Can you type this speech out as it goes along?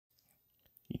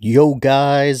Yo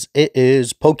guys, it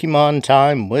is Pokemon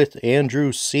time with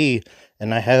Andrew C.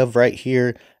 And I have right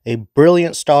here a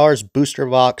Brilliant Stars booster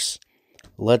box.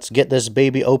 Let's get this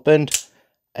baby opened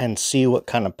and see what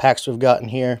kind of packs we've got in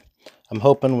here. I'm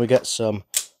hoping we get some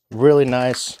really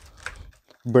nice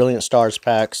Brilliant Stars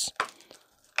packs.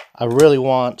 I really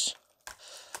want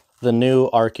the new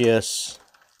Arceus.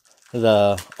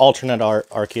 The alternate art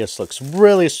Arceus looks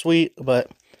really sweet,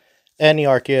 but any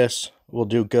Arceus will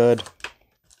do good.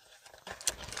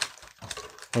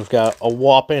 We've got a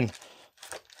whopping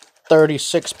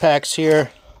 36 packs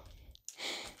here.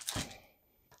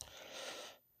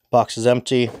 Box is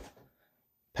empty.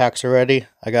 Packs are ready.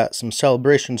 I got some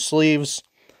celebration sleeves.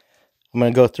 I'm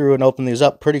going to go through and open these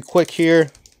up pretty quick here,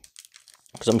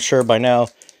 because I'm sure by now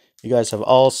you guys have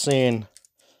all seen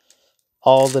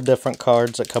all the different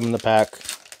cards that come in the pack.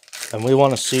 And we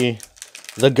want to see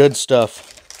the good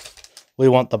stuff. We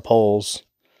want the pulls.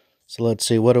 So let's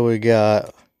see, what do we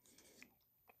got?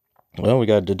 Well, we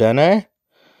got Dedenne,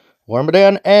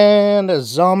 Wormadam, and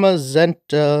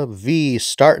Zamazenta V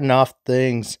starting off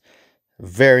things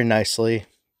very nicely.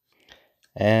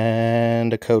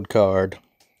 And a code card.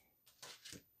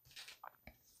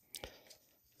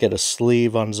 Get a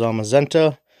sleeve on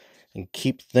Zamazenta and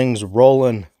keep things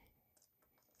rolling.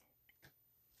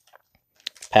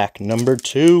 Pack number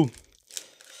 2.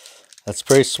 That's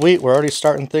pretty sweet. We're already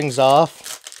starting things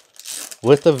off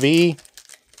with a V.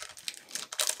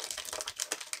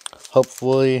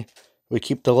 Hopefully we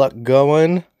keep the luck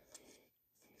going.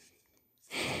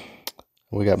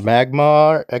 We got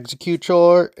Magmar,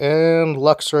 Executor, and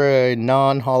Luxray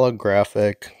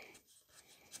non-holographic.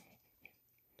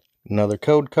 Another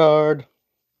code card.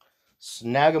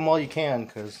 Snag them while you can,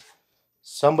 because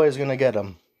somebody's going to get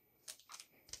them.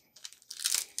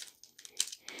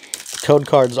 Code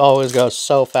cards always go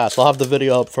so fast. I'll have the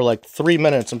video up for like 3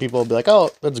 minutes and people will be like,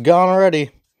 oh, it's gone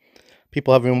already.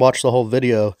 People haven't even watched the whole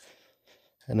video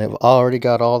and they've already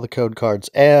got all the code cards.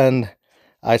 And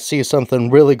I see something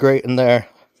really great in there.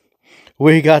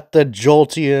 We got the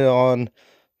Jolteon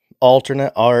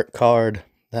alternate art card.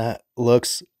 That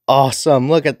looks awesome.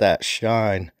 Look at that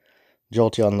shine.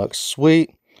 Jolteon looks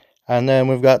sweet. And then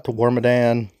we've got the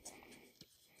Wormadam.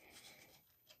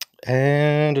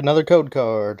 And another code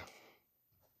card.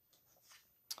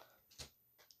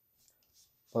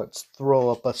 Let's throw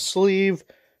up a sleeve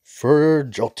for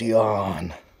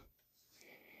Jolteon.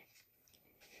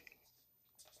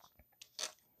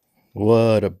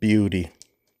 What a beauty.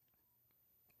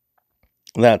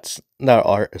 That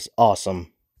art is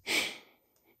awesome.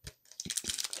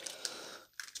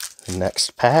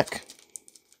 Next pack.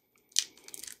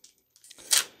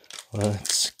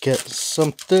 Let's get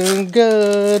something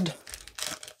good.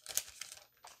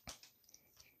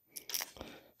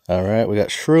 Alright, we got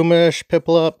Shroomish,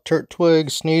 Piplup, Turtwig,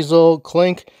 Sneasel,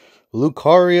 Clink,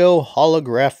 Lucario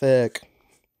holographic.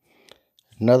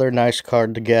 Another nice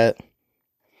card to get.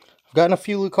 I've gotten a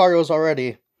few Lucarios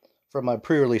already from my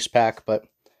pre-release pack, but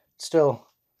still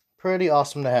pretty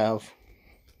awesome to have.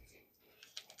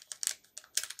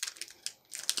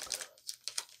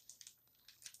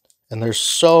 And there's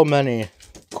so many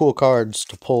cool cards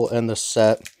to pull in this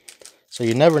set, so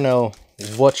you never know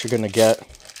what you're going to get.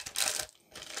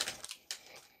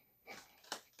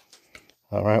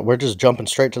 Alright, we're just jumping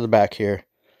straight to the back here.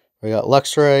 We got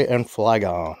Luxray and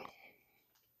Flygon.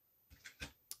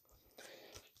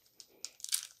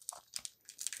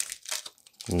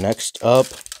 Next up,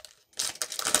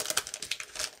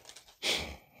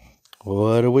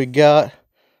 what do we got?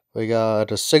 We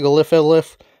got a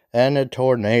Sigalithilith and a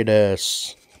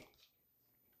Tornadus.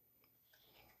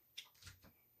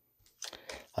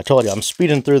 I told you, I'm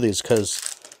speeding through these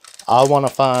because I want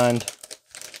to find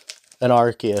an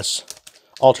Arceus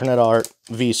alternate art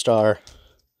V-Star.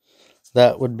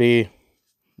 That would be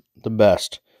the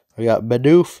best. We got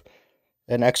Bidoof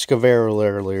and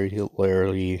Excavator.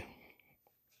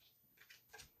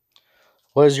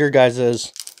 What is your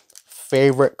guys'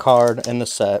 favorite card in the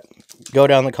set? Go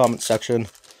down in the comment section.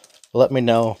 Let me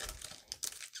know.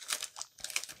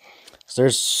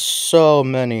 There's so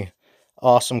many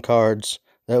awesome cards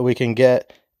that we can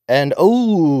get. And,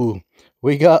 oh,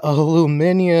 we got a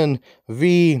Lumineon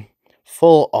V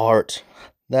full art.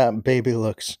 That baby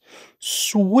looks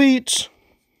sweet.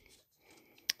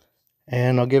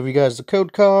 And I'll give you guys the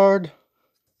code card.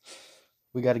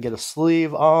 We got to get a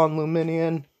sleeve on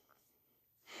Lumineon.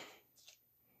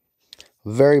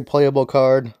 Very playable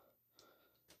card.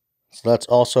 So that's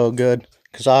also good,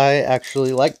 because I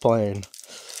actually like playing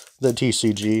the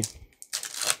TCG.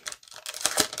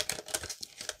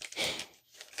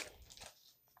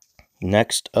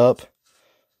 Next up,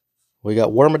 We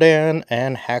got Wormadan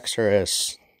and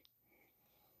Haxorus.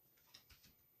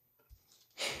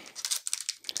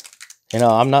 You know,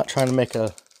 I'm not trying to make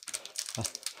a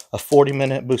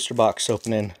 40-minute booster box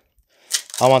opening.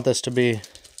 I want this to be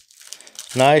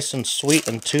nice and sweet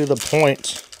and to the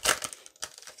point.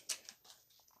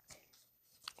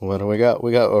 What do we got?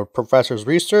 We got a Professor's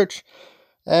Research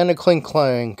and a Clink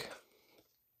Clank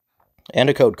and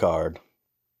a code card.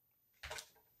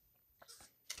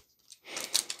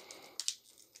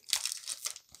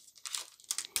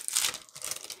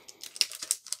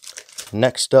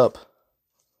 Next up,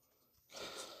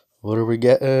 what are we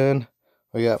getting?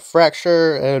 We got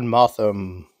Fracture and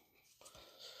Motham.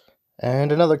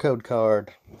 And another code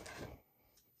card.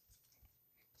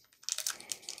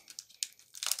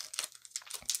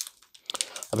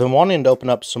 I've been wanting to open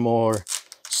up some more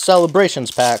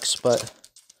Celebrations packs, but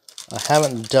I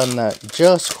haven't done that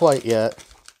just quite yet.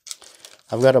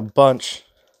 I've got a bunch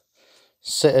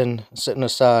sitting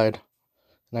aside,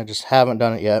 and I just haven't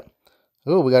done it yet.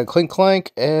 Ooh, we got a Clink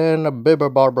Clank and a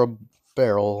Bibba Barbara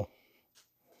Barrel.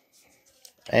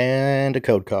 And a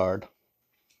code card.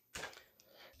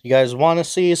 You guys want to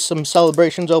see some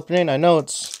Celebrations opening? I know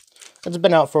it's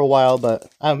been out for a while,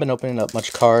 but I haven't been opening up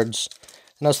much cards.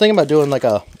 And I was thinking about doing like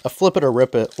a flip it or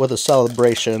rip it with the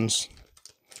Celebrations.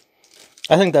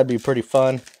 I think that'd be pretty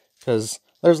fun, because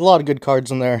there's a lot of good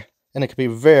cards in there, and it could be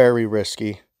very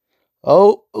risky.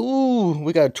 Oh, ooh,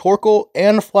 we got a Torkoal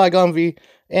and a Flygon V,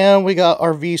 and we got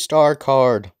our V-Star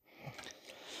card.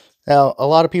 Now, a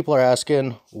lot of people are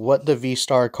asking what the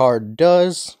V-Star card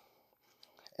does.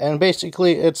 And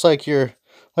basically, it's like your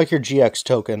GX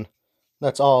token.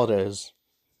 That's all it is.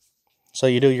 So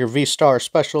you do your V-Star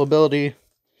special ability,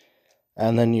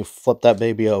 and then you flip that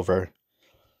baby over.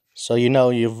 So you know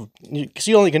because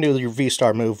you only can do your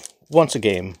V-Star move once a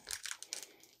game.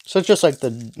 So it's just like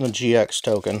the GX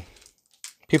token.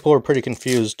 People are pretty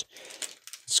confused.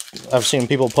 I've seen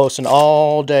people posting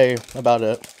all day about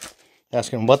it,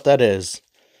 asking what that is.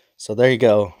 So there you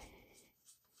go.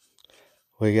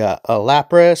 We got a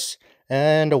Lapras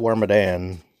and a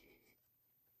Wormadan.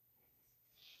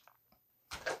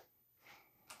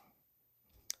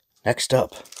 Next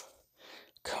up.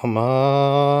 Come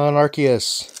on,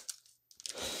 Arceus.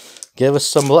 Give us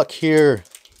some luck here.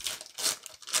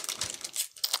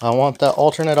 I want that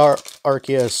alternate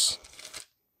Arceus.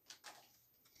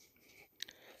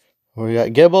 We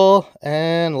got Gibble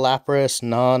and Lapras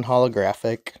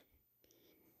non-holographic.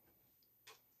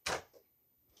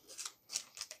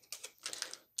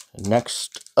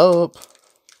 Next up,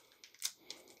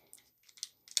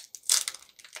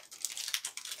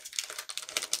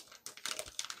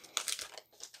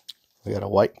 we got a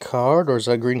white card, or is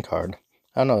that a green card?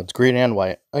 I don't know, it's green and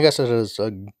white. I guess it is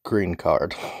a green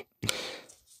card.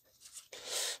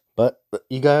 But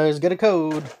you guys get a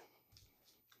code.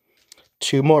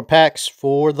 2 more packs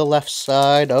for the left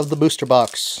side of the booster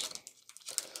box.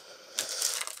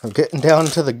 I'm getting down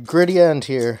to the gritty end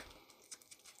here.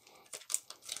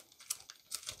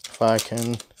 If I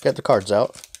can get the cards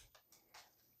out.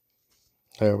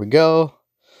 There we go.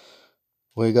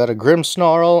 We got a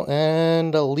Grimmsnarl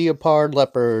and a Leopard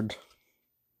Leopard.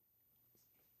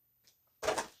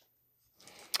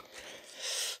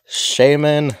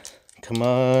 Shaman, come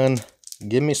on.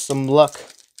 Give me some luck.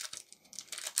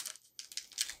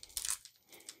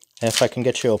 If I can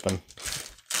get you open.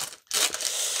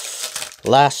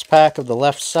 Last pack of the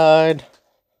left side.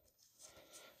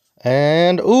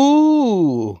 And,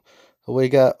 ooh! We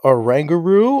got a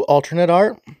Rangaroo alternate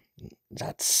art.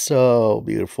 That's so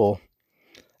beautiful.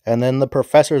 And then the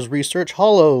Professor's Research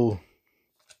Holo.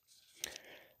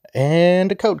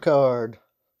 And a code card.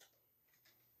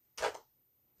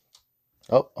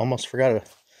 Oh, almost forgot to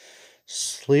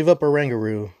sleeve up a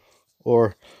Rangaroo.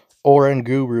 Or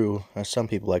Oranguru, as some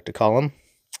people like to call him.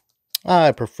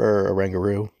 I prefer a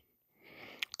Rangaroo.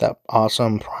 That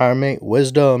awesome Primate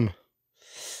Wisdom.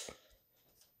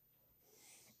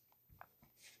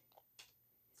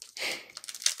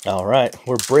 Alright,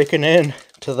 we're breaking in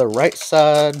to the right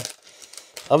side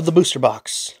of the booster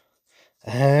box.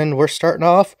 And we're starting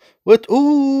off with,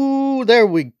 ooh, there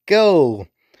we go.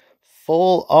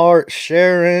 Full art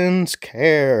Sharon's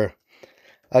Care.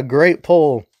 A great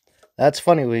pull. That's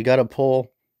funny, we got a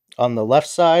pull on the left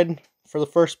side for the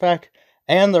first pack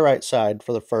and the right side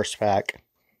for the first pack.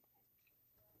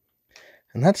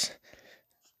 And that's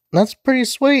pretty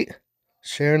sweet.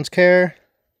 Sharon's Care.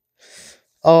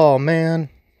 Oh, man.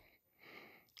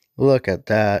 Look at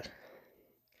that.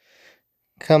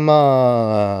 Come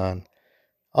on.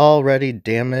 Already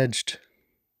damaged.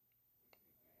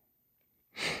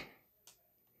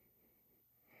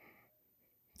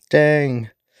 Dang.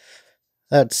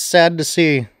 That's sad to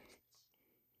see.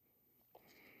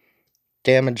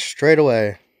 Damaged straight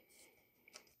away.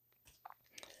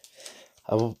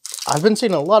 I've been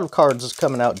seeing a lot of cards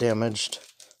coming out damaged.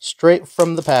 Straight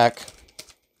from the pack.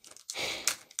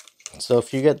 So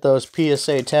if you get those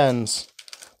PSA 10s,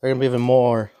 they're going to be even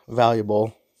more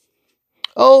valuable.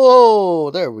 Oh,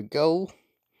 there we go.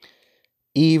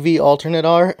 Eevee alternate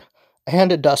art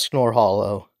and a Dusknoir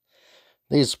holo.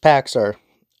 These packs are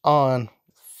on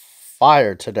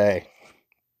fire today.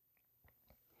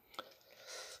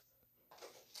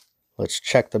 Let's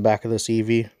check the back of this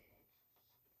Eevee.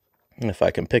 If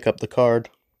I can pick up the card.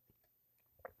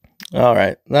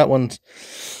 Alright, that one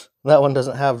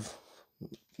doesn't have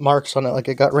marks on it like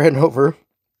it got ran over.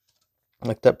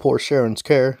 Like that poor Sharon's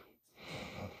Care.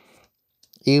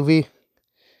 Eevee,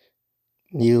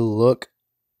 you look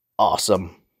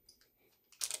awesome.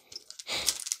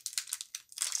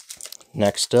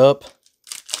 Next up,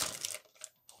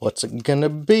 what's it gonna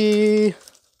be?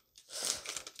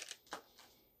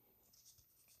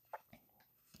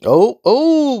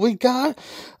 Oh, we got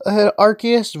an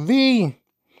Arceus V.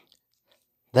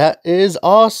 That is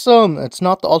awesome. It's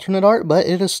not the alternate art, but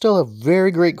it is still a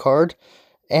very great card.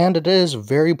 And it is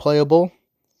very playable.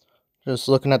 Just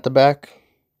looking at the back.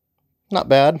 Not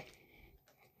bad.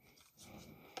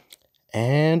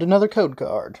 And another code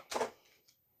card.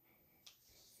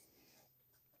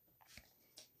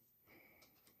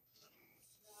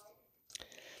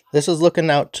 This is looking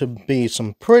out to be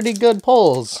some pretty good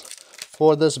pulls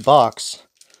for this box.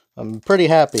 I'm pretty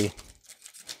happy.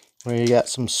 We got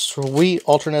some sweet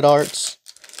alternate arts.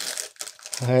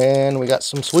 And we got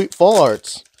some sweet full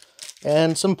arts.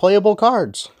 And some playable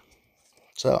cards.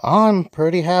 So I'm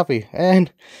pretty happy.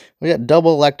 And we got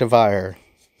double Electivire.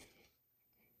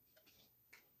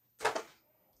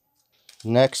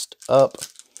 Next up,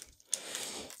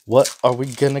 what are we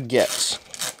gonna get?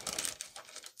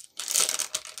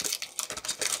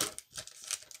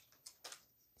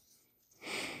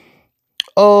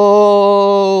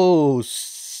 Oh,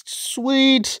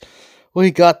 sweet.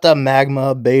 We got the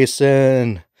Magma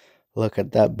Basin. Look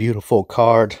at that beautiful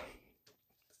card.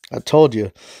 I told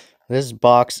you, this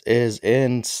box is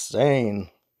insane.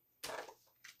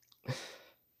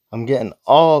 I'm getting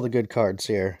all the good cards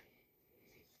here.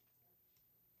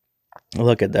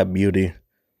 Look at that beauty.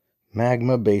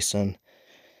 Magma Basin.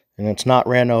 And it's not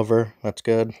ran over. That's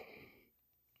good.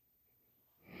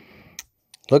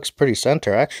 Looks pretty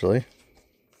center, actually.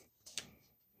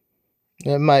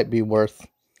 It might be worth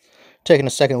taking a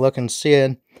second look and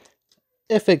seeing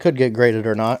if it could get graded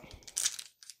or not.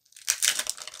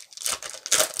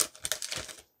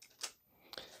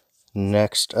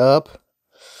 Next up,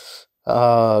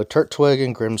 Turtwig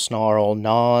and Grimmsnarl,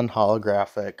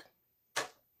 non-holographic.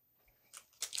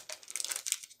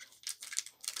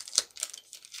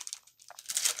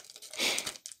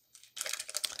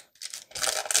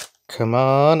 Come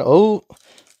on. Oh,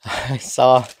 I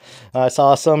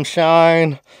saw some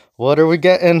shine. What are we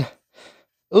getting?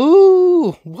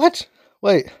 Ooh, what?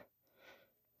 Wait.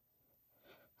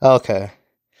 Okay.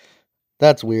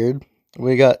 That's weird.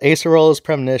 We got Acerola's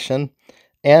Premonition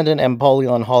and an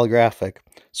Empoleon holographic.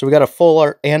 So we got a full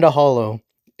art and a holo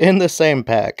in the same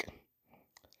pack.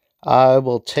 I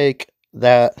will take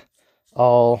that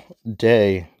all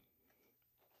day.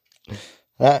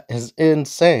 That is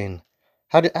insane.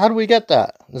 How do we get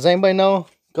that? Does anybody know?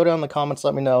 Go down in the comments,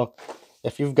 let me know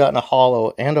if you've gotten a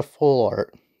holo and a full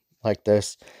art like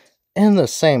this in the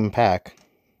same pack.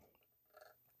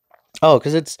 Oh,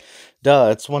 because it's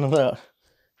one of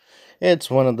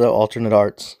the alternate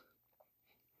arts.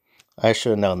 I should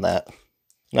have known that.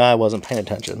 I wasn't paying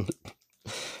attention.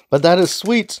 But that is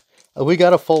sweet. We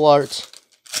got a full art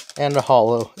and a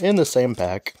holo in the same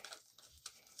pack.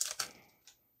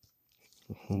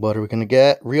 What are we going to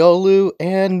get? Riolu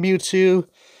and Mewtwo.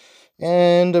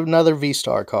 And another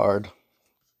V-Star card.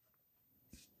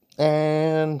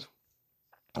 And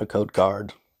a code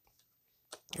card.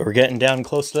 We're getting down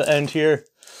close to the end here.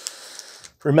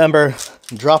 Remember,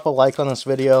 drop a like on this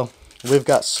video. We've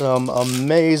got some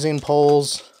amazing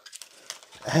polls.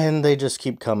 And they just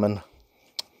keep coming.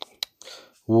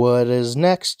 What is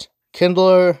next?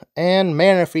 Kindler and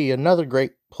Manaphy. Another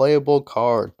great playable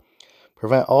card.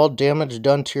 Prevent all damage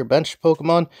done to your bench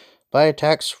Pokemon by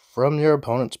attacks from your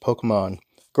opponent's Pokemon.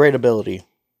 Great ability.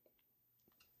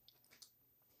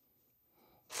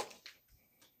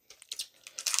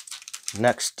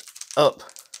 Next up,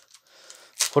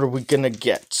 what are we gonna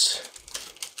get?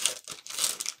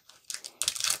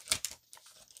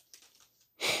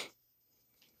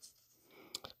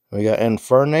 We got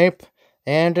Infernape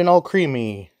and an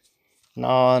Alcremie,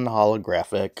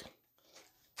 non-holographic.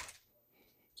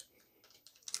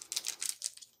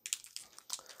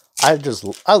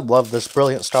 I love this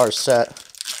Brilliant Stars set.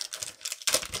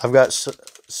 I've got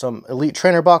some Elite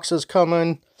Trainer boxes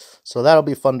coming, so that'll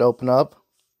be fun to open up.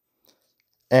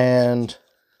 And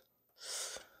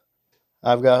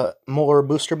I've got more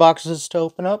booster boxes to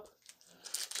open up.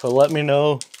 So let me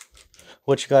know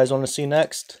what you guys want to see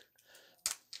next.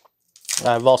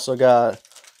 I've also got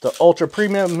the Ultra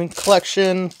Premium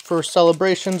Collection for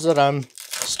celebrations that I'm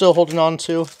still holding on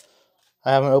to.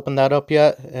 I haven't opened that up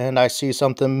yet, and I see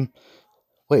something.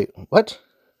 Wait, what?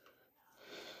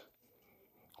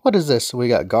 What is this? We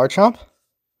got Garchomp?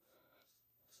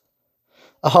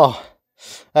 Oh,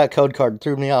 that code card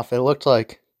threw me off. It looked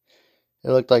like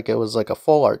it was like a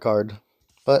full art card.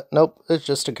 But nope, it's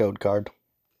just a code card.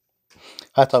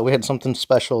 I thought we had something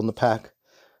special in the pack.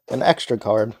 An extra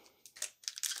card.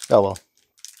 Oh well.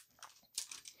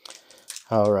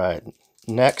 Alright,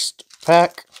 next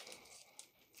pack.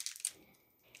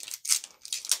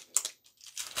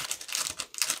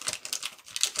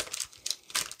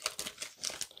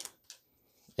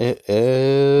 It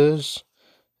is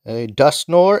a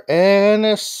Dusknoir and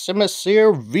a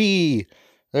Simisear V.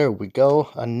 There we go.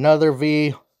 Another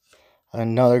V.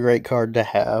 Another great card to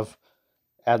have.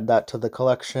 Add that to the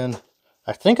collection.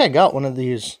 I think I got one of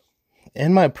these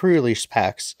in my pre-release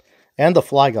packs. And the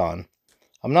Flygon.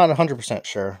 I'm not 100%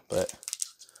 sure, but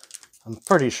I'm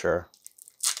pretty sure.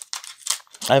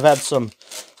 I've had some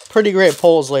pretty great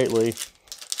pulls lately,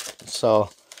 so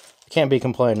I can't be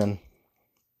complaining.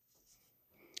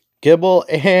 Gibble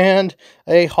and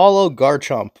a Holo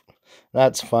Garchomp.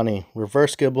 That's funny.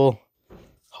 Reverse Gibble,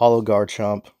 Holo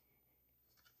Garchomp.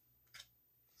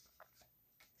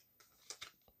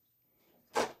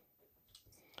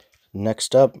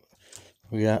 Next up,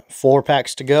 we got 4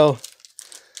 packs to go.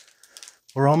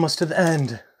 We're almost to the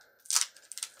end.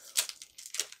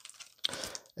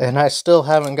 And I still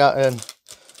haven't gotten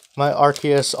my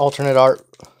Arceus alternate art.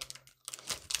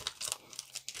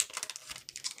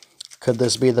 Could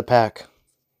this be the pack?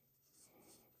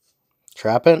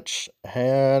 Trapinch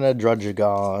and a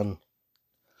Druddigon.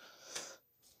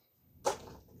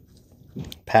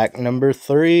 Pack number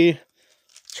 3,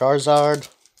 Charizard.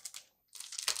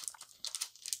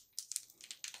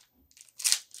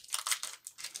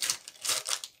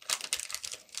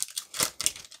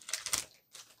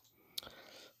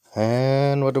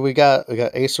 And what do we got? We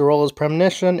got Acerola's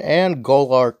Premonition and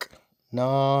Golurk,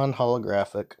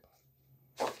 non-holographic.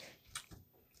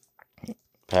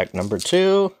 Pack number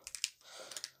 2.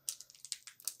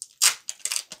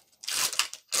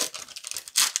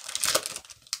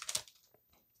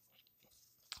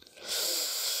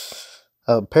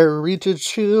 A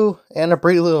Pararegichu and a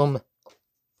Breloom.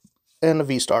 And a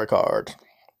V-Star card.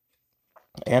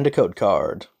 And a code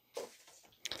card.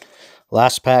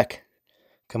 Last pack.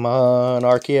 Come on,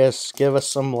 Arceus, give us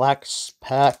some Lax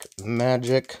Pack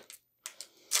magic.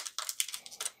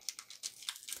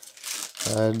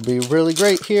 That'd be really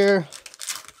great here.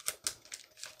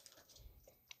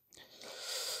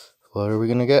 What are we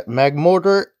going to get?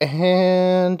 Magmortar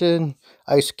and an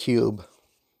Ice Cube.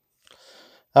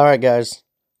 Alright, guys.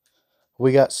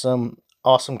 We got some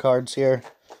awesome cards here.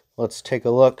 Let's take a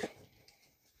look.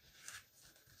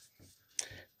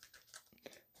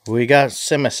 We got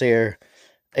Simisear,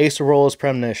 Acerola's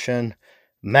Premonition,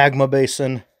 Magma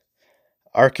Basin,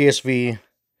 Arceus V,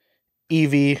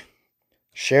 Eevee,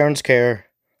 Sharon's Care,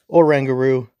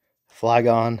 Oranguru,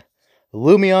 Flygon,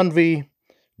 Lumion V,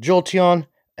 Jolteon,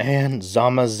 and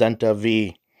Zamazenta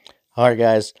V. Alright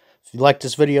guys, if you liked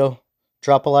this video,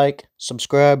 drop a like,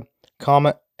 subscribe,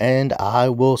 comment, and I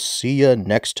will see you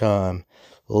next time.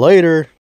 Later!